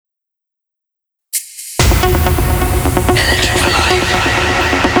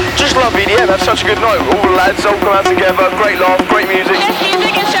Club EDM had such a good night. All the lads all come out together, great laugh, great music. Yes,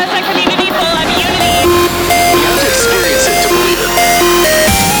 music is just a community full of unity. You have to experience it to believe it.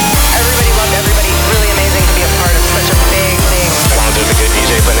 Everybody loved everybody. Really amazing to be a part of such a big thing. As long as there's a good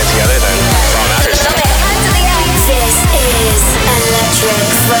DJ putting it together, then that's all that matters. This is Electric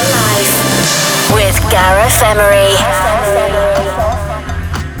for Life with Gareth Emery.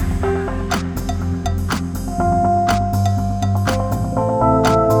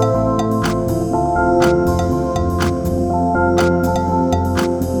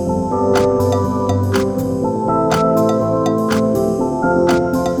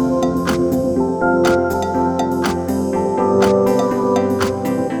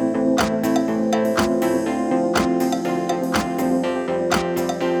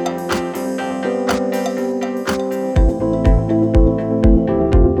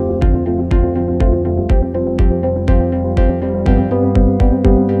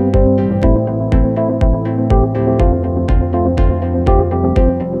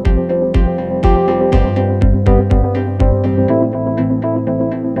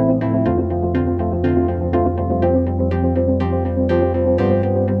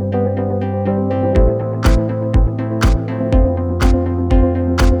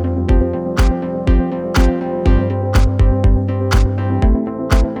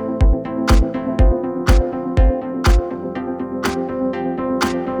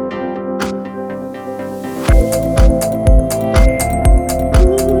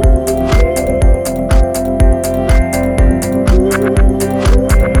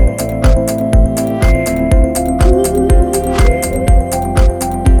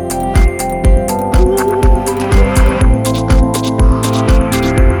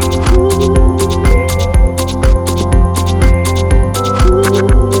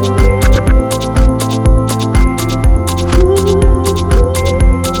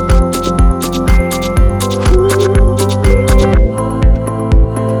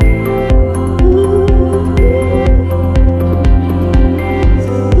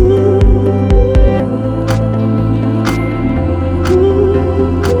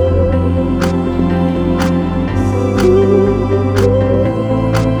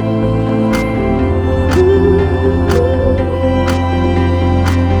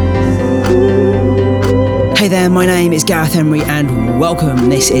 Hey there, my name is Gareth Emery and welcome.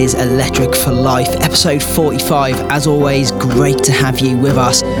 This is Electric for Life, episode 45. As always, great to have you with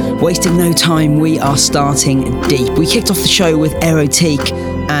us. Wasting no time, we are starting deep. We kicked off the show with Erotique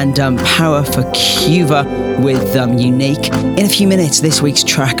and Power for Cuva with Unique. In a few minutes, this week's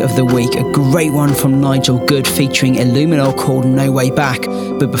track of the week, a great one from Nigel Good featuring Illuminal called No Way Back.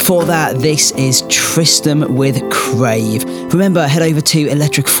 But before that, this is Tristan with Crave. Remember, head over to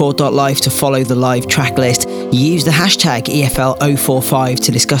electric4.life to follow the live track list. Use the hashtag EFL045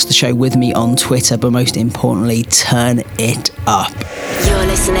 to discuss the show with me on Twitter, but most importantly, turn it up. You're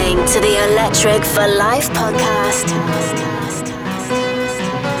listening to the Electric for Life podcast.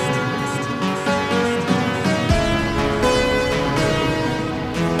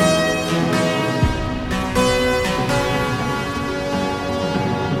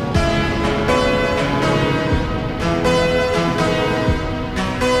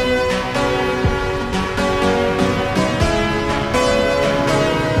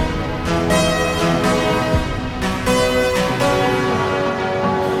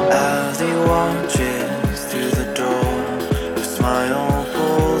 As he walks through the door,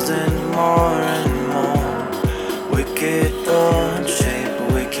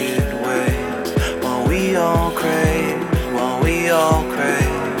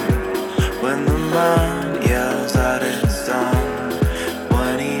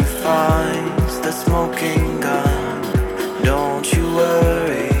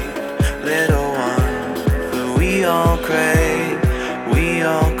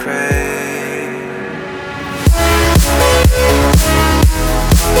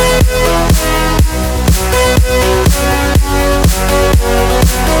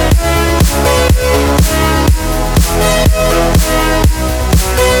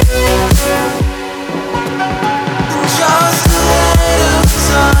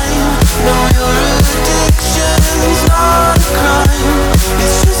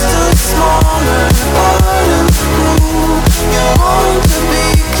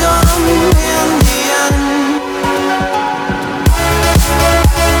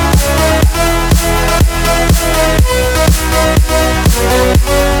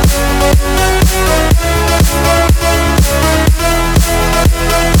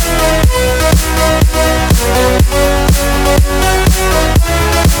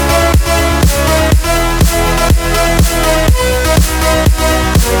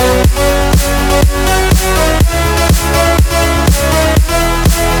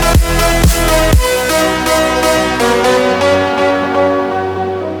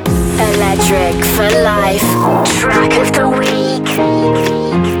 Electric for Life. Track of the week.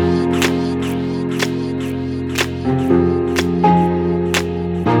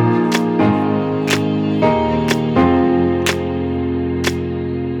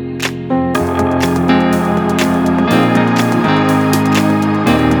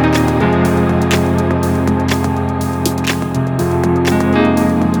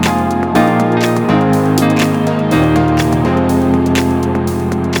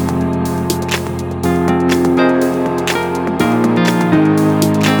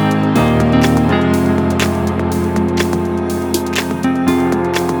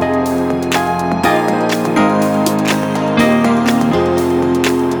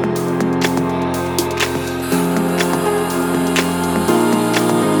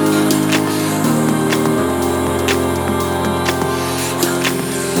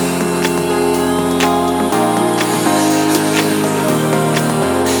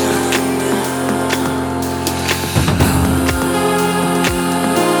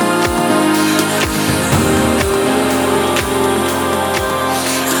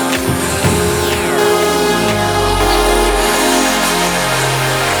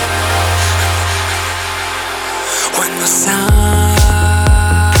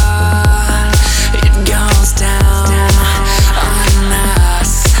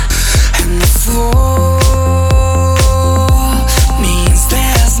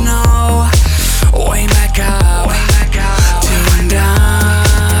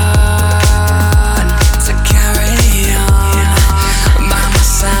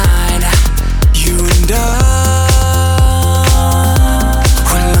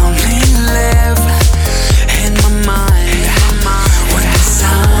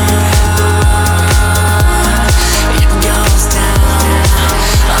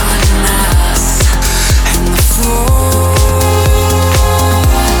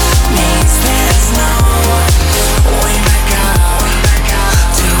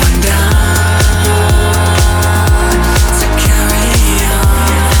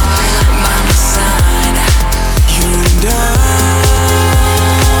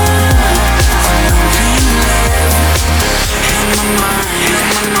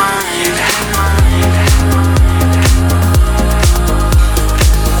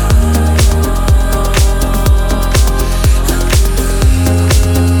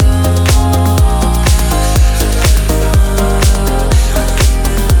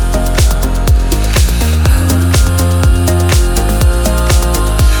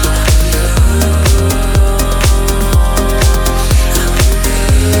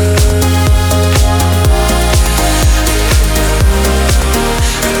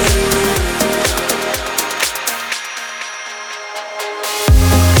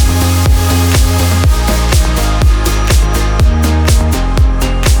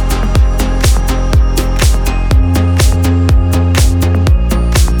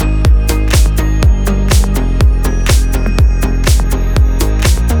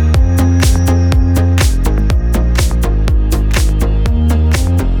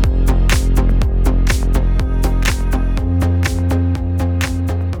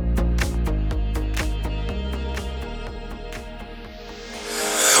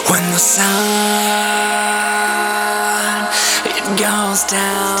 goes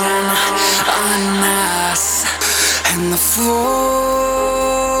down on us, and the floor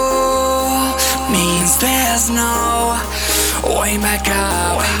means there's no way back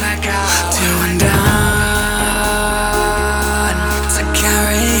up, to undone, to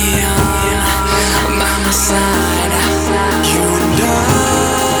carry on by my side, you and I.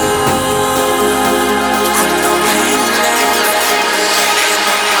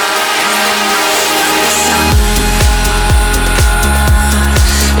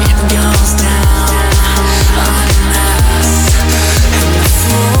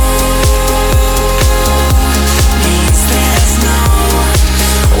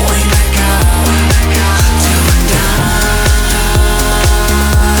 Way back up.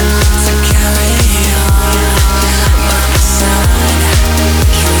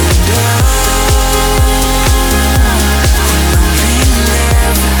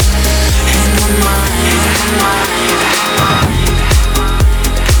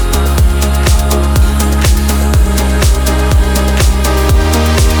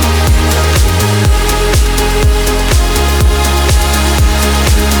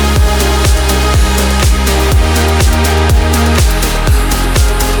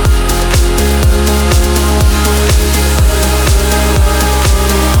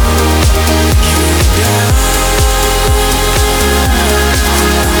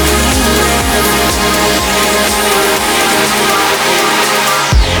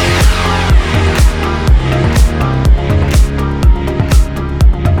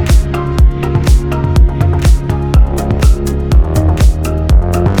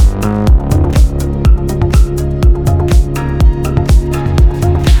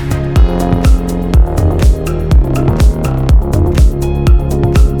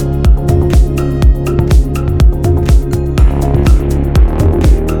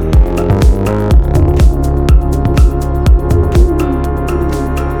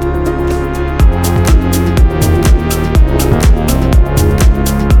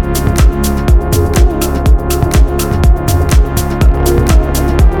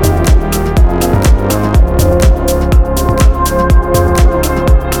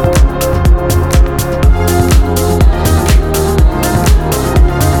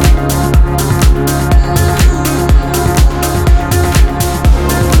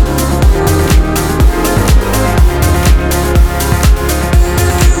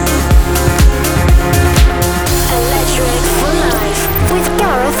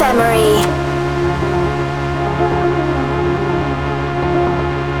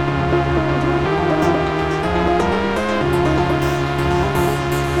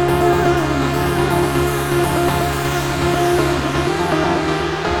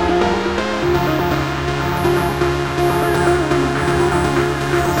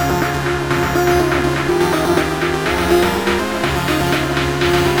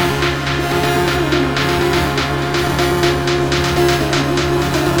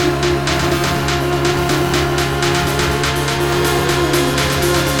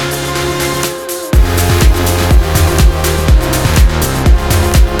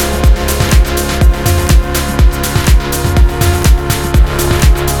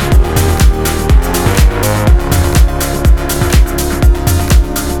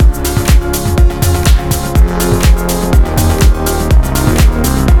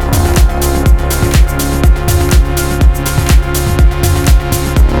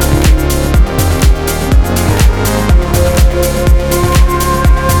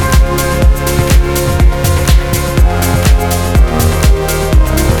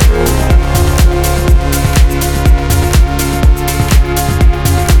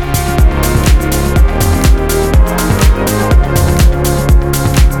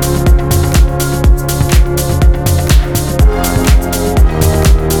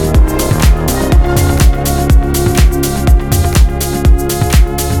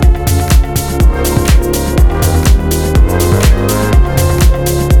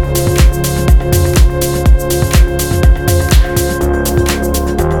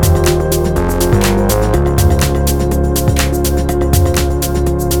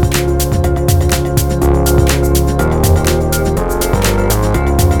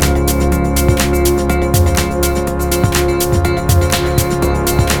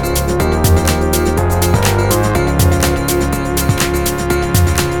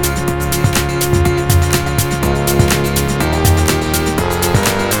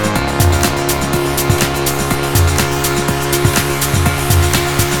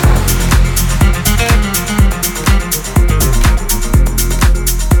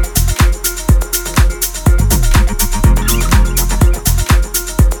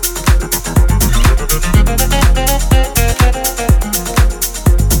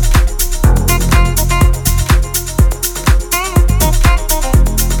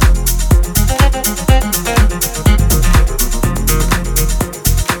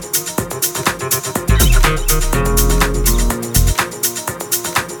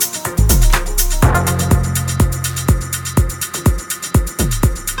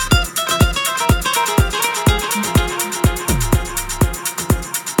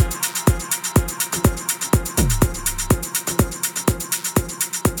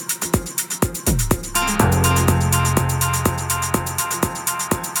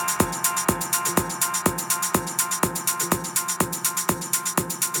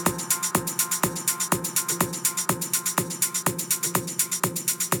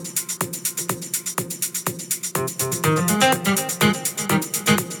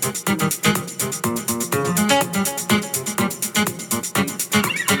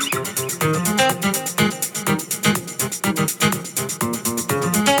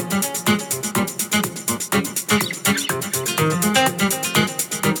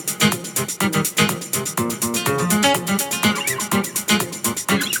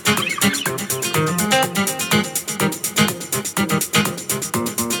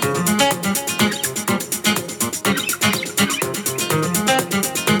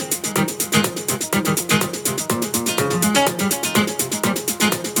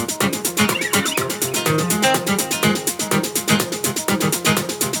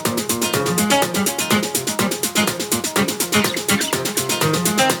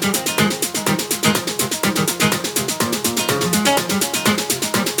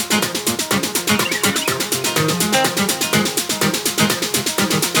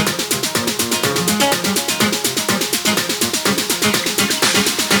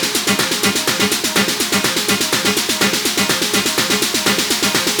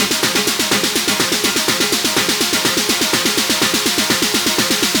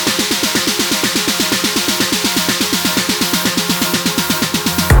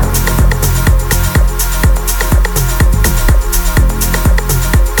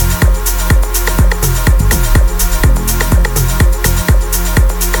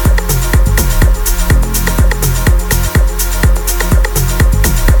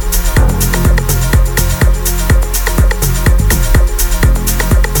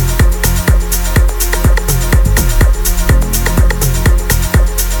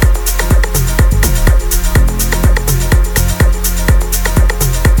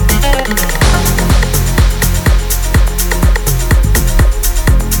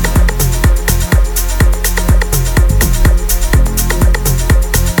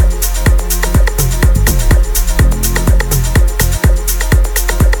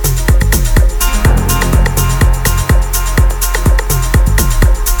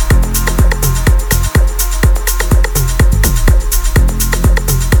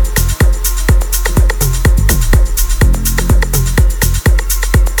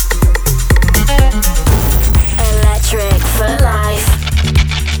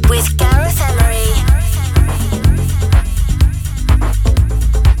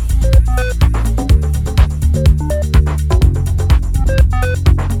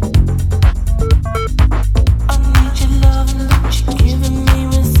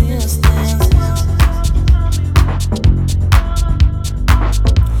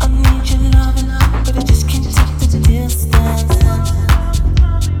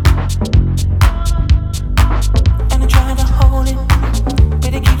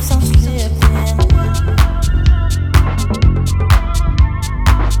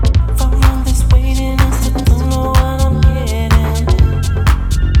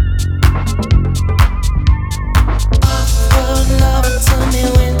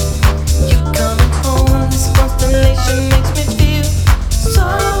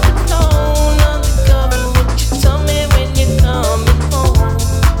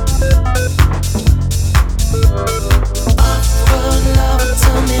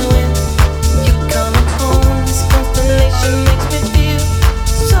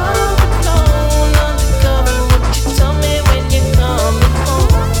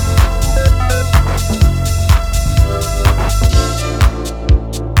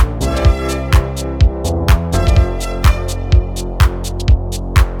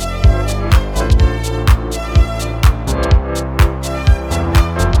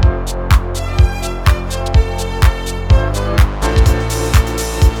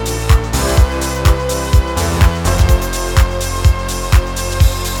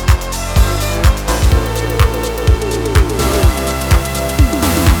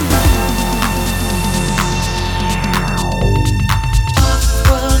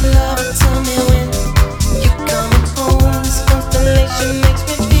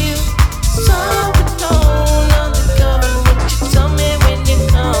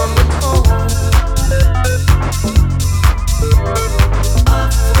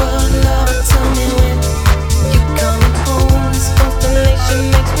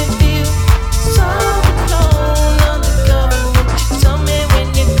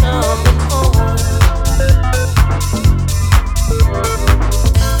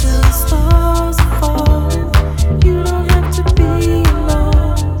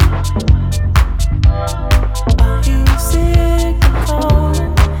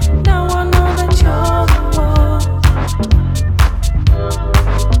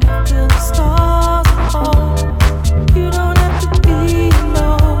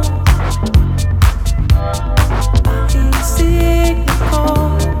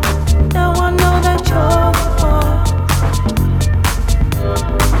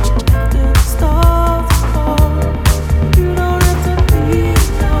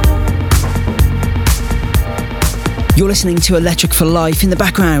 You're listening to Electric for Life. In the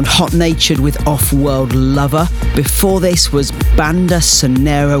background, Hot Natured with Off-World Lover. Before this was Banda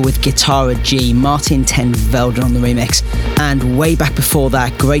Sonera with Guitarra G, Martin ten Velden on the remix. And way back before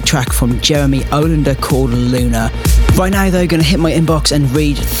that, great track from Jeremy Olander called Luna. Right now though, going to hit my inbox and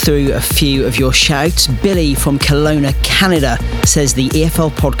read through a few of your shouts. Billy from Kelowna, Canada says the EFL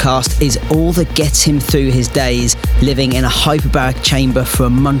podcast is all that gets him through his days, living in a hyperbaric chamber for a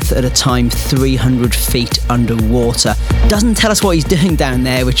month at a time, 300 feet underwater. Doesn't tell us what he's doing down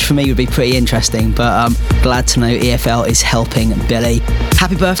there, which for me would be pretty interesting, but glad to know EFL is helping Billy.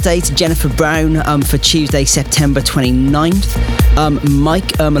 Happy birthday to Jennifer Brown for Tuesday, September 29th. Mike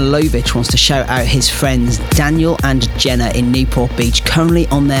Ermolovich wants to shout out his friends Daniel and Jenna in Newport Beach, currently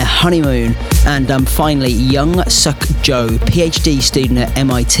on their honeymoon. And finally, Young Suk Joe, PhD student at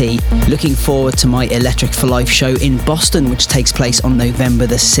MIT, looking forward to my Electric for Life show in Boston, which takes place on November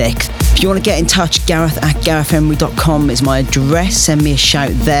the 6th. If you want to get in touch, gareth@garethhenry.com is my address. Send me a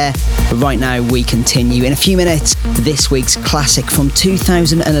shout there. But right now, we continue. In a few minutes, this week's classic from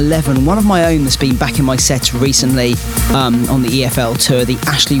 2011, one of my own that's been back in my sets recently on the EFL tour, the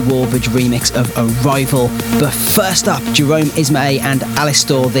Ashley Warbridge remix of Arrival. But first up, Jerome Isma-Ae and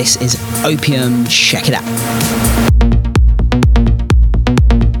Alistor. This is Opium. Check it out.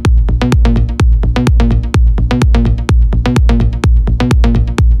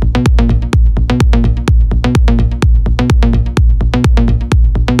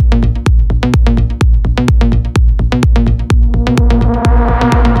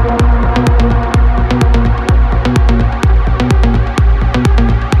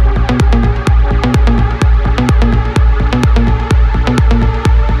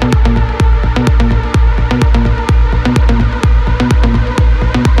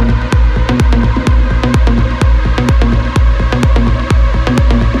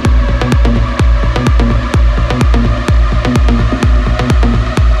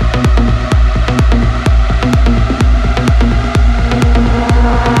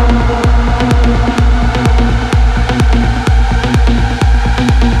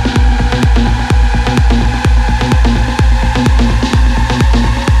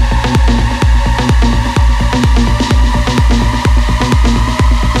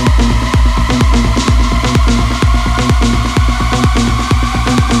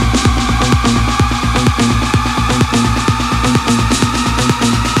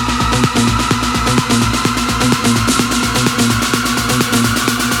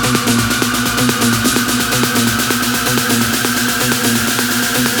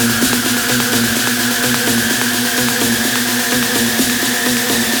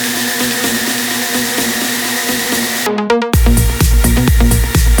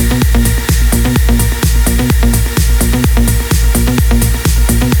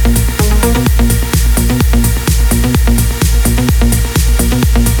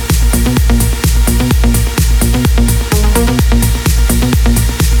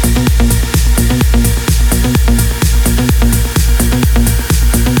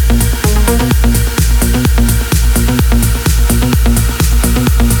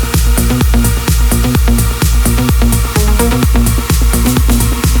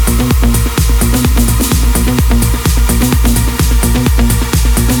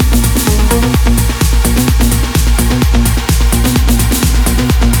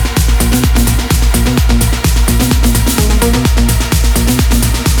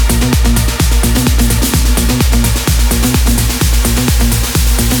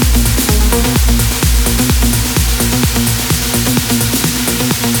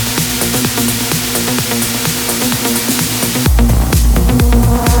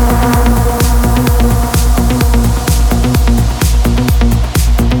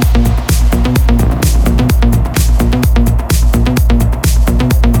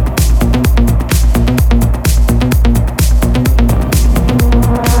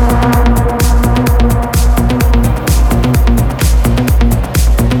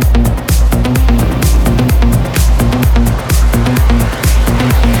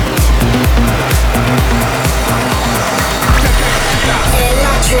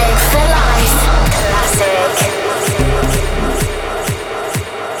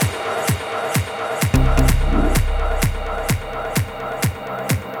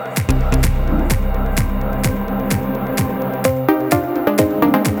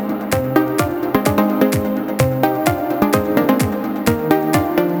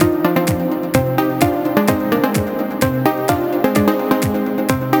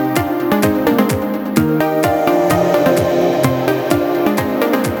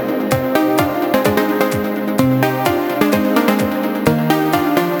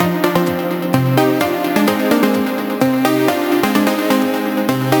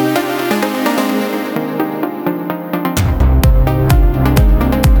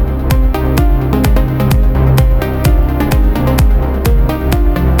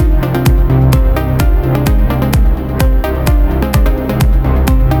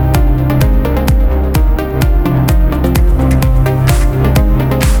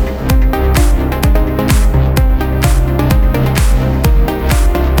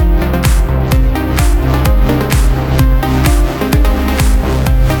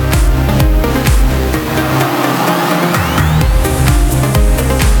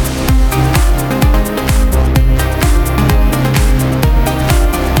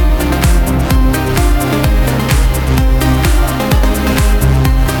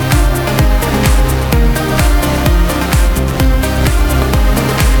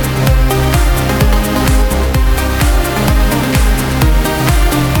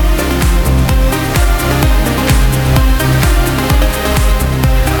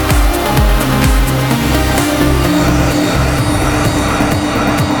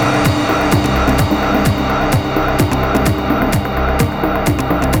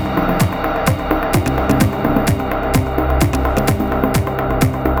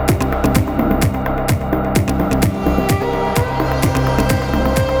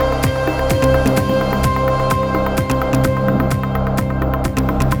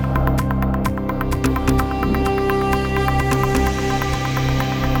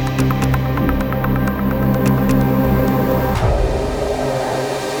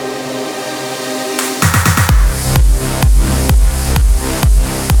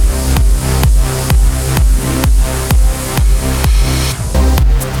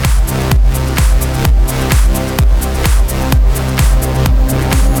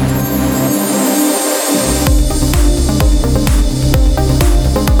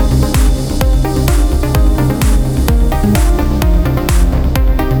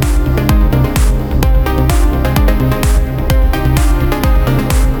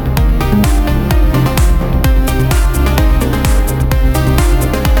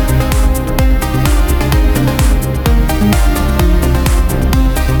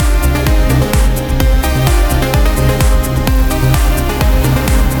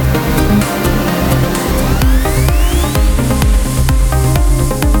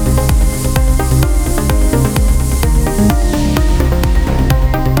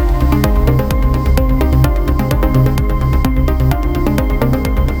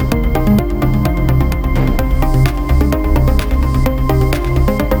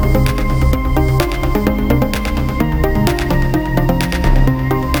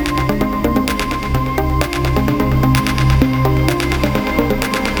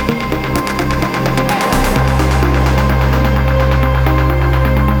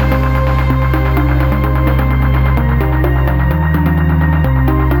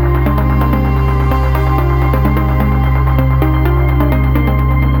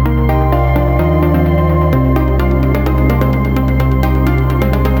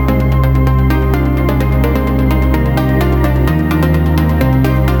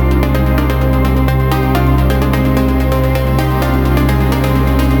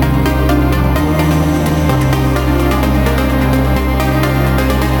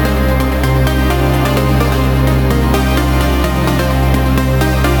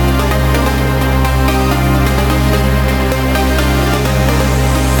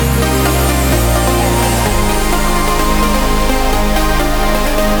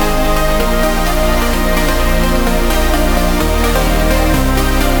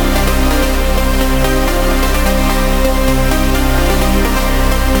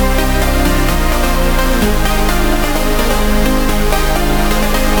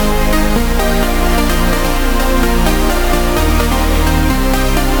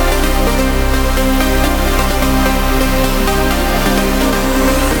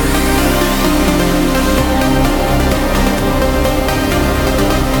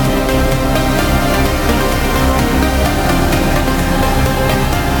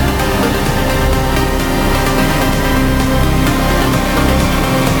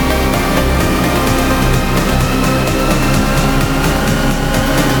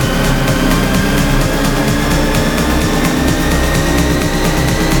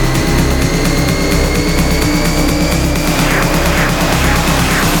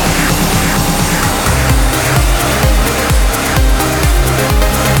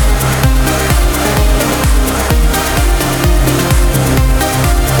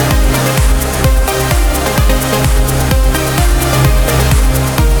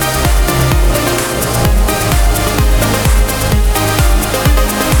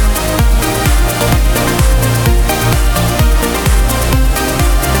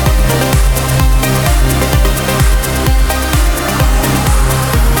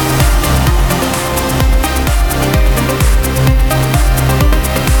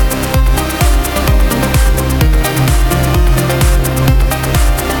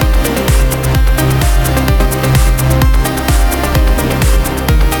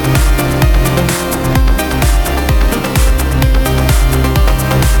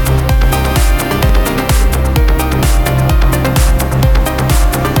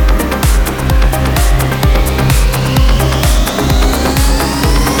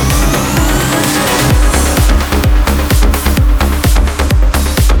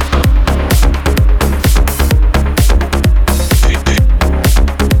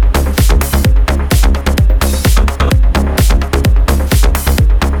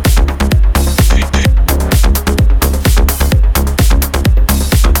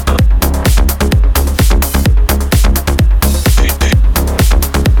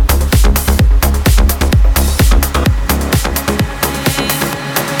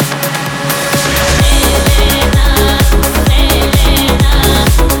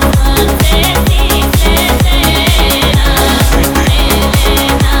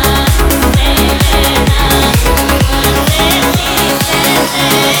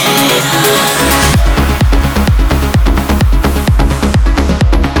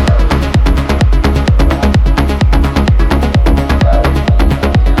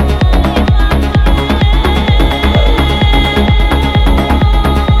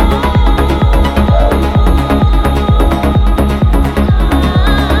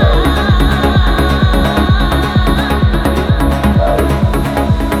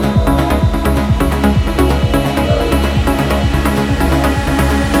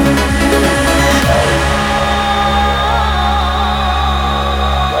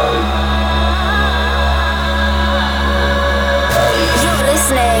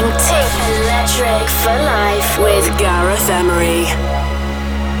 Electric for Life with Gareth Emery.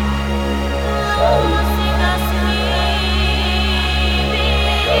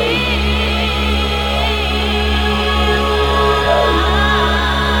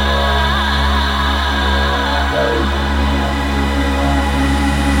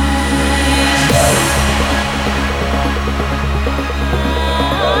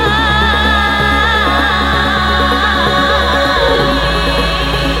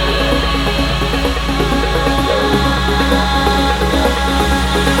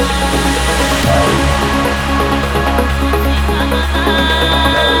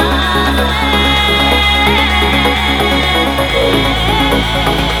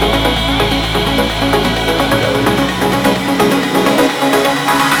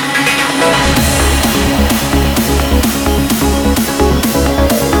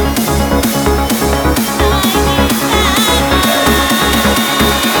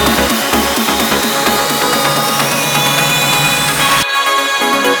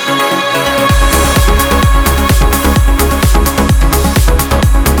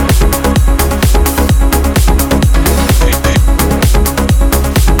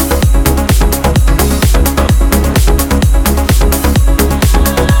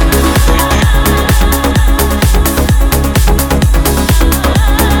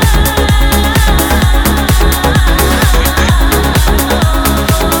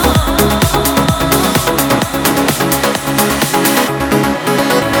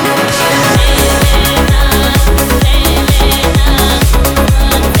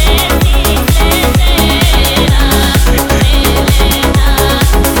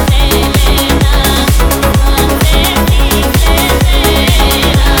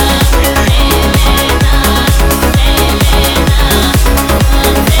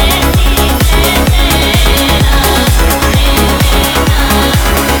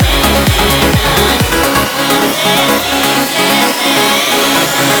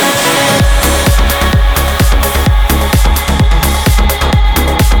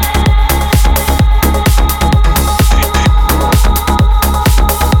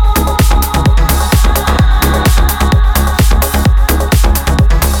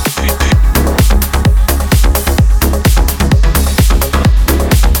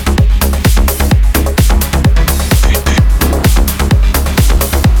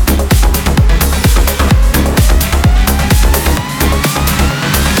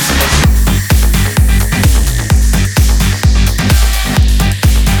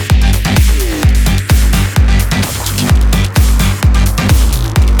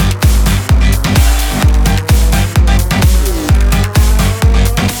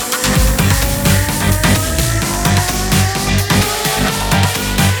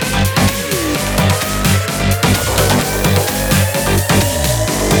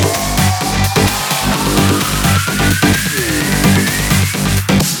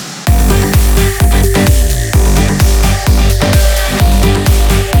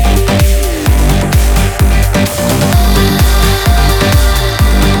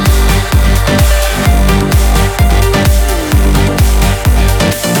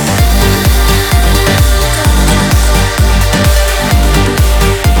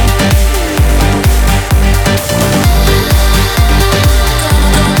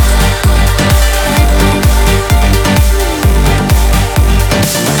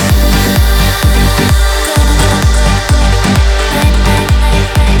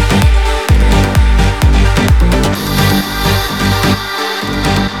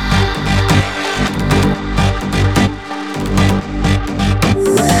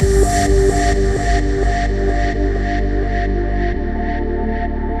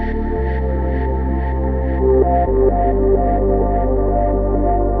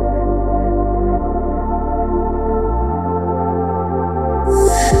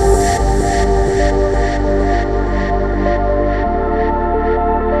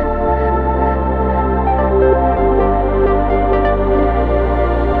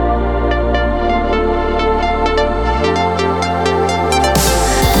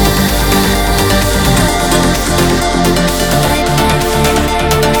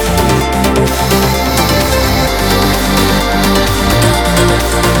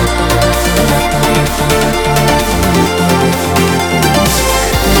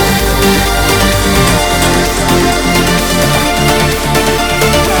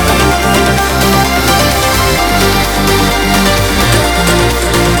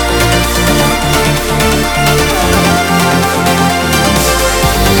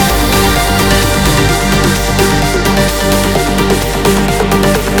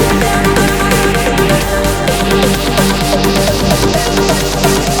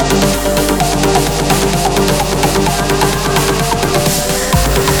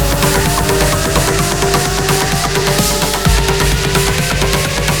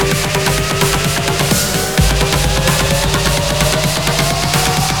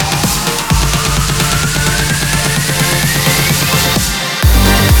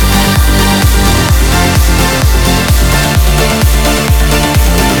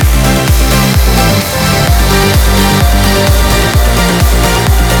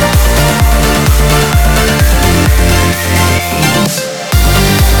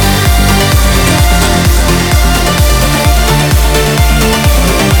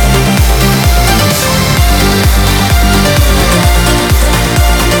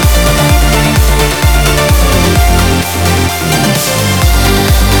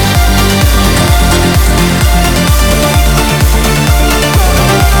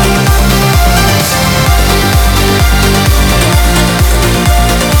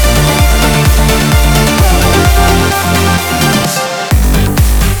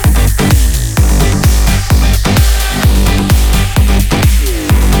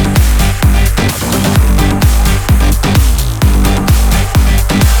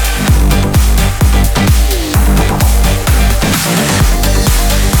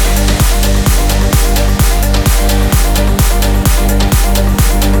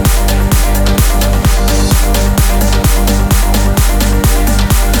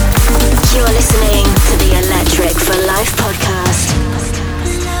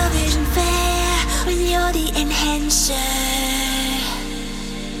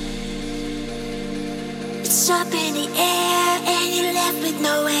 up in the air and you're left with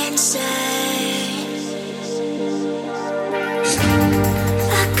no answer.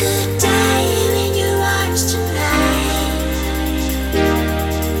 I could die here in your arms tonight.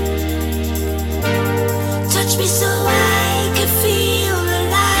 Touch me so I can feel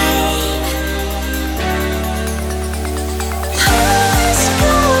alive. Who's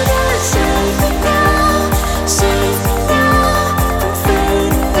gonna save me now? Save me now from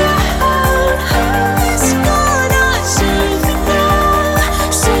fading out. Who's gonna save me now?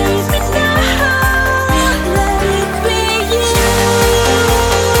 Save me now. Let it be you.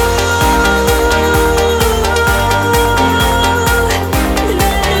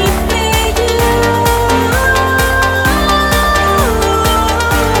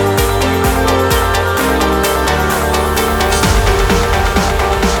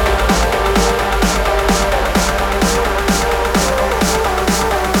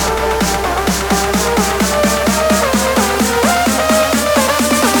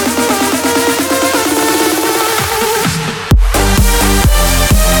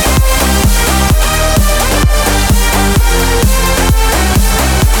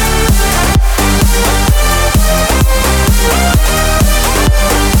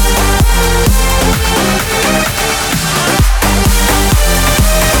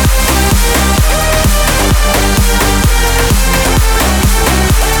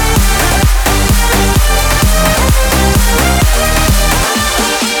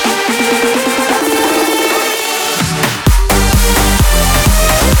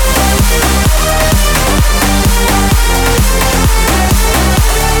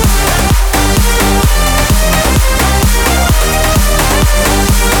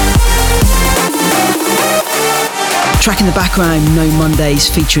 Track in the background, No Mondays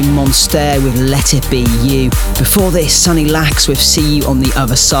featuring Monster with Let It Be You. Before this, Sunny Lax with See You on the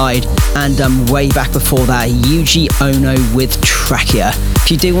Other Side. And way back before that, Yuji Ono with Trachea. If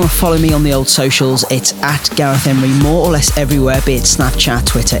you do want to follow me on the old socials, it's at Gareth Emery more or less everywhere, be it Snapchat,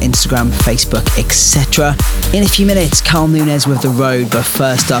 Twitter, Instagram, Facebook, etc. In a few minutes, Carl Nunez with The Road, but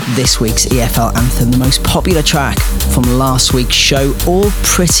first up, this week's EFL anthem, the most popular track from last week's show, all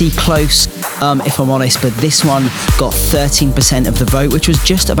pretty close, if I'm honest, but this one got 13% of the vote, which was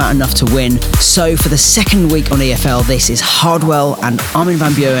just about enough to win. So for the second week on EFL, this is Hardwell and Armin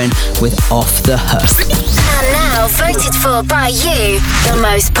van Buuren with Off the Hook. And now voted for by you, the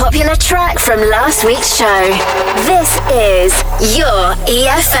most popular track from last week's show. This is your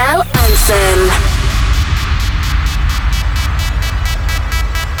EFL anthem.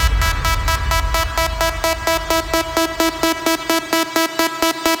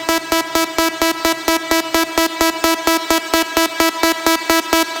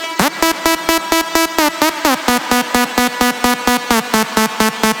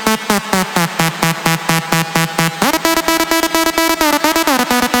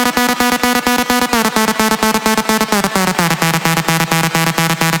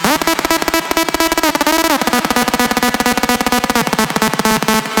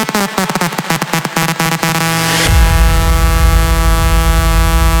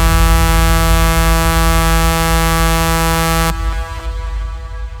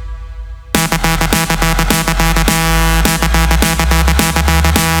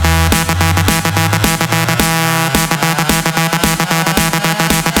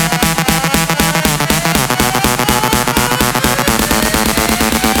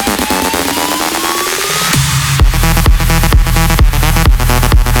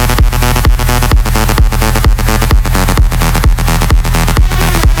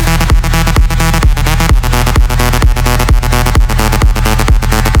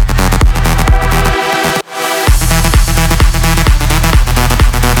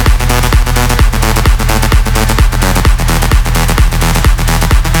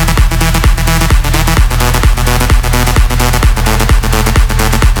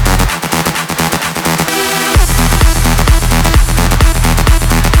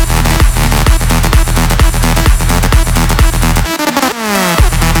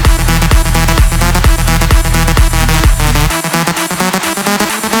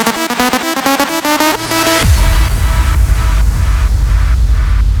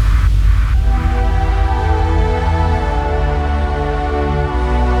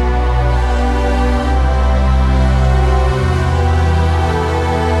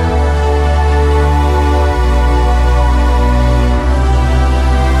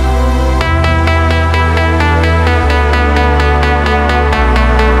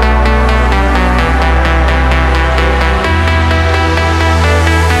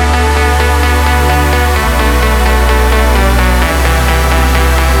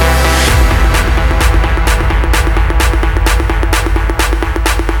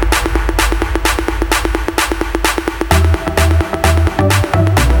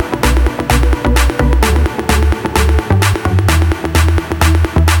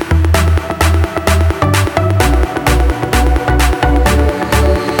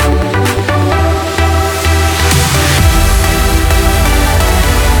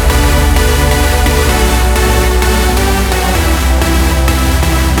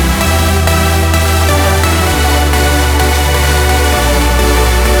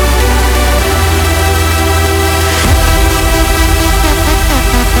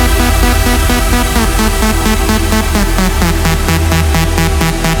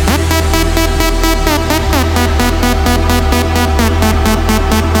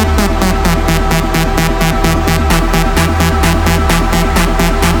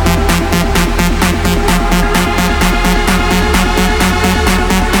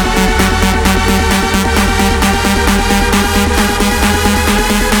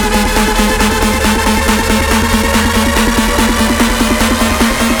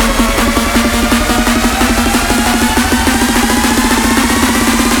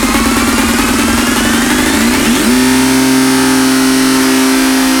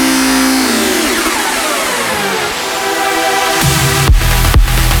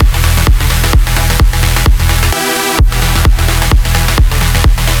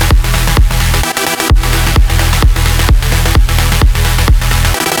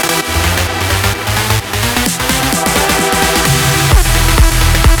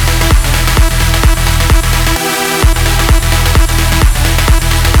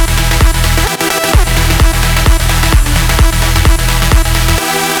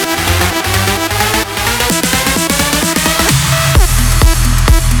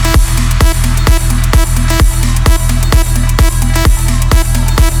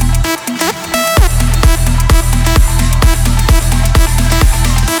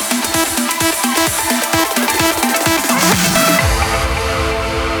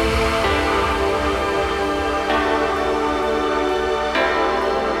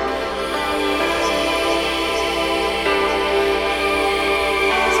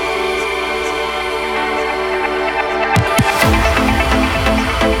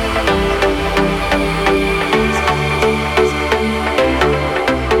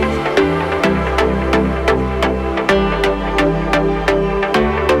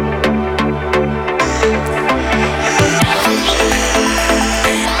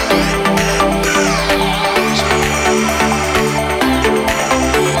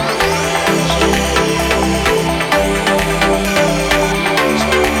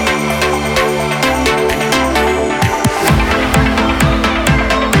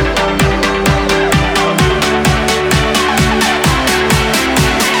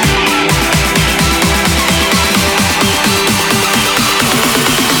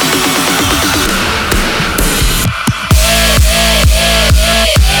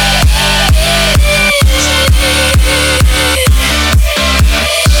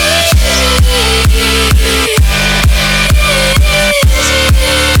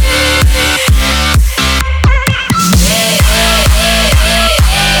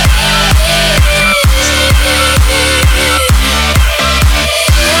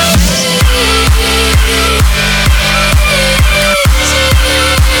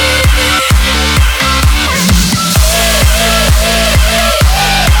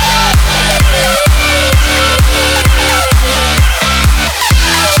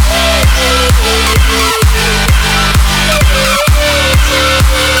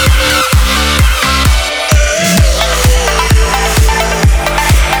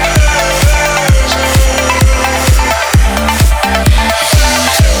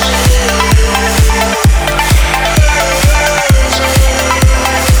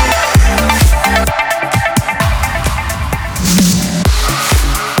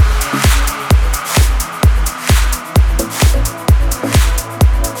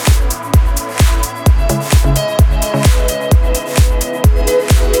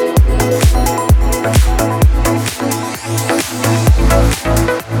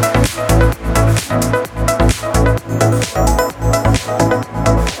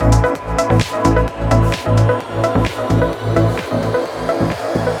 Electric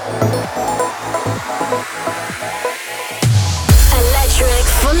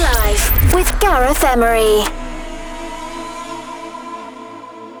for Life with Gareth Emery.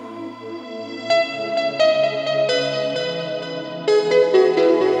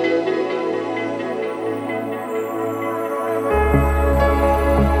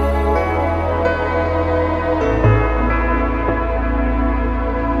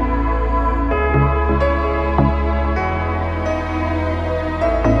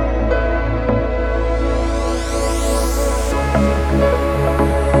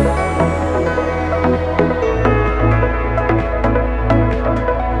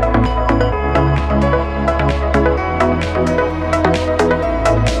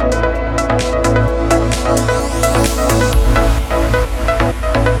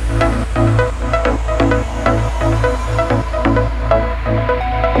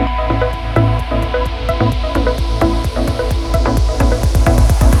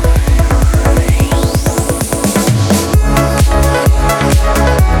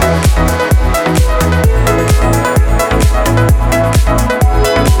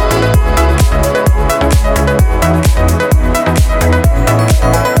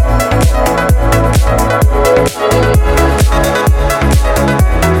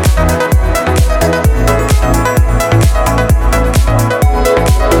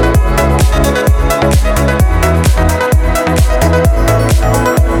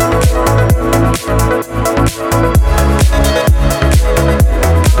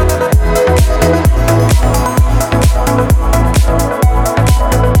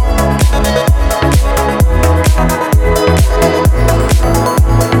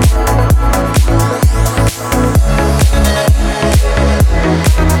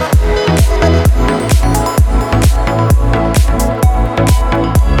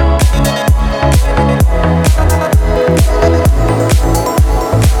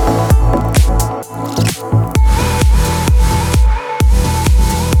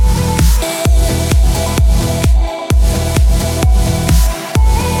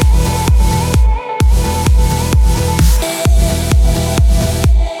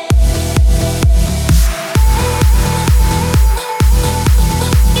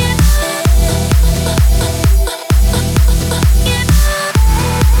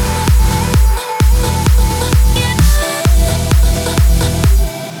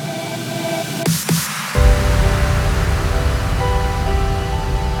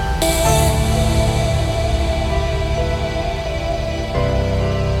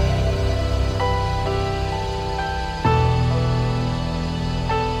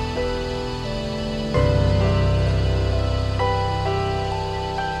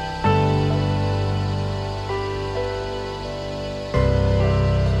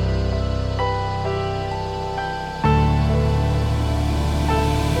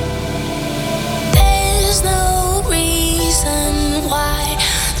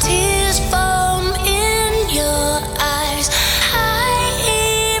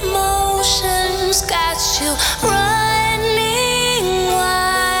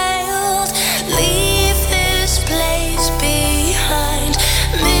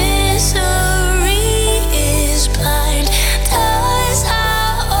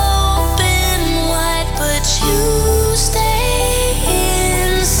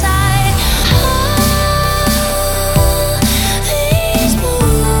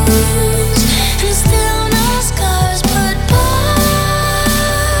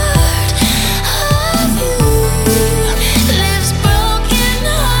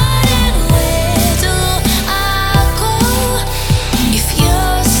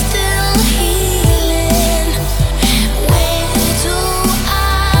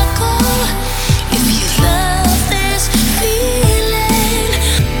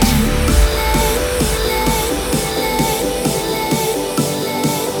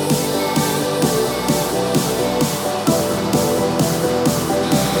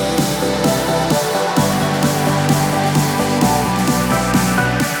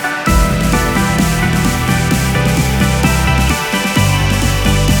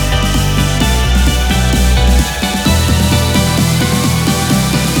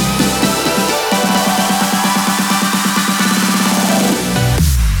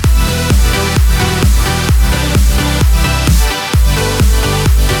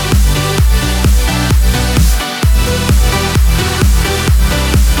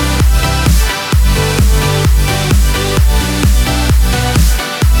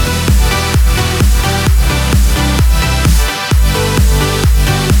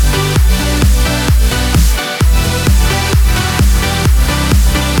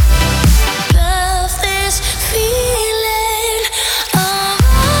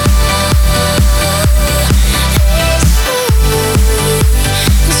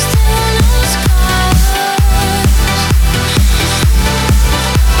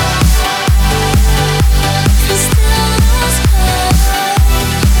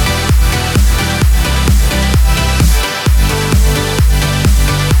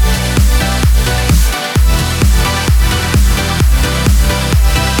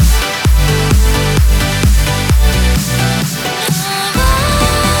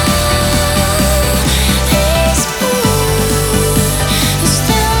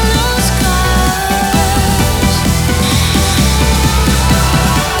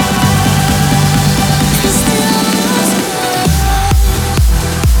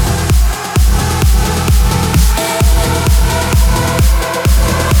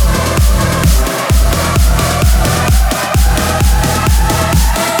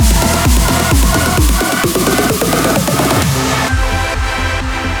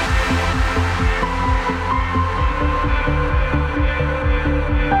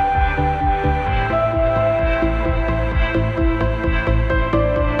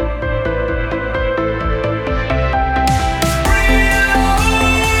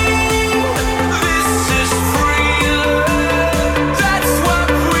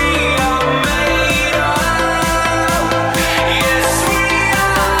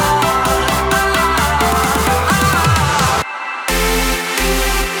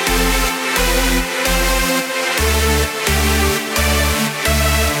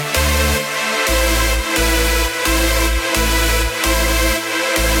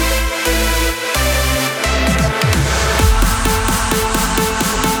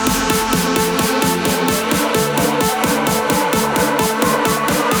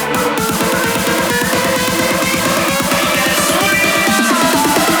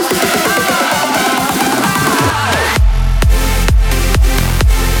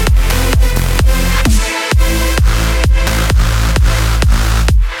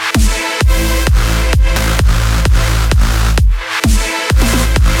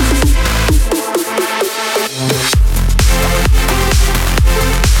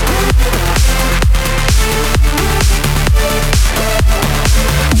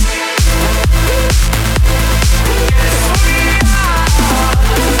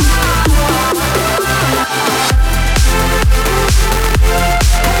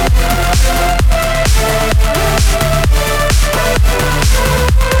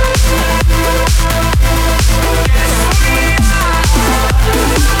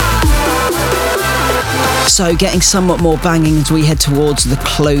 So getting somewhat more banging as we head towards the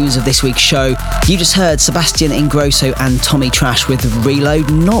close of this week's show. You just heard Sebastian Ingrosso and Tommy Trash with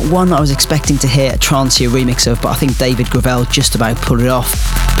Reload. Not one I was expecting to hear a Trancia remix of, but I think David Gravel just about pulled it off.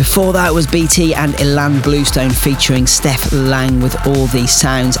 Before that was BT and Ilan Bluestone featuring Steph Lang with All These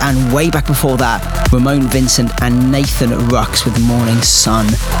Sounds, and way back before that, Ramon Vincent and Nathan Rux with Morning Sun.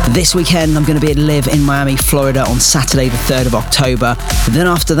 This weekend I'm going to be at Live in Miami, Florida on Saturday the 3rd of October. But then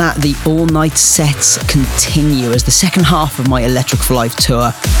after that, the all-night sets continue as the second half of my Electric for Life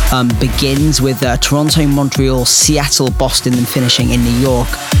tour begins with Toronto, Montreal, Seattle, Boston, and finishing in New York,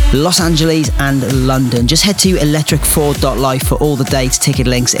 Los Angeles and London. Just head to electric4.life for all the dates, ticket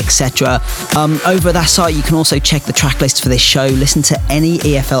links, etc. Over at that site you can also check the track list for this show, listen to any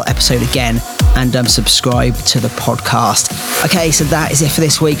EFL episode again, and subscribe to the podcast. Okay, so that is it for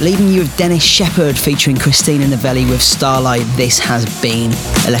this week, leaving you with Dennis Shepard featuring Christina Novelli with Starlight. This has been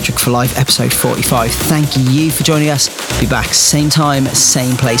Electric for Life episode 45. Thank you for joining us. Be back same time,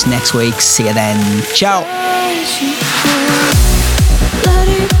 same place next week. See you then. Ciao. Let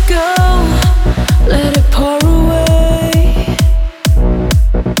it go, let it pour away.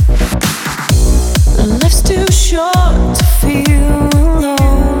 Life's too short to feel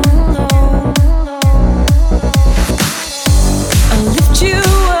alone. I'll lift you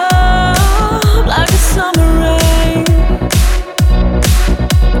up like a summer rain,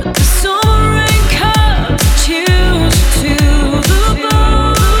 but the summer rain cuts you to the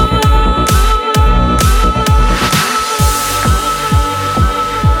bone.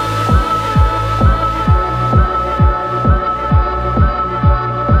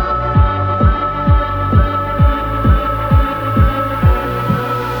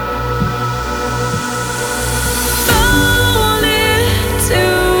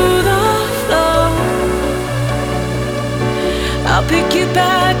 I'll pick you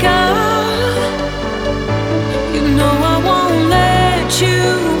back up. You know I won't let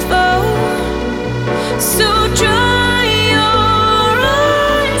you fall. So dry your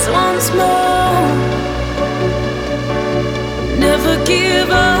eyes once more. Never give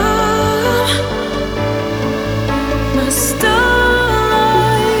up.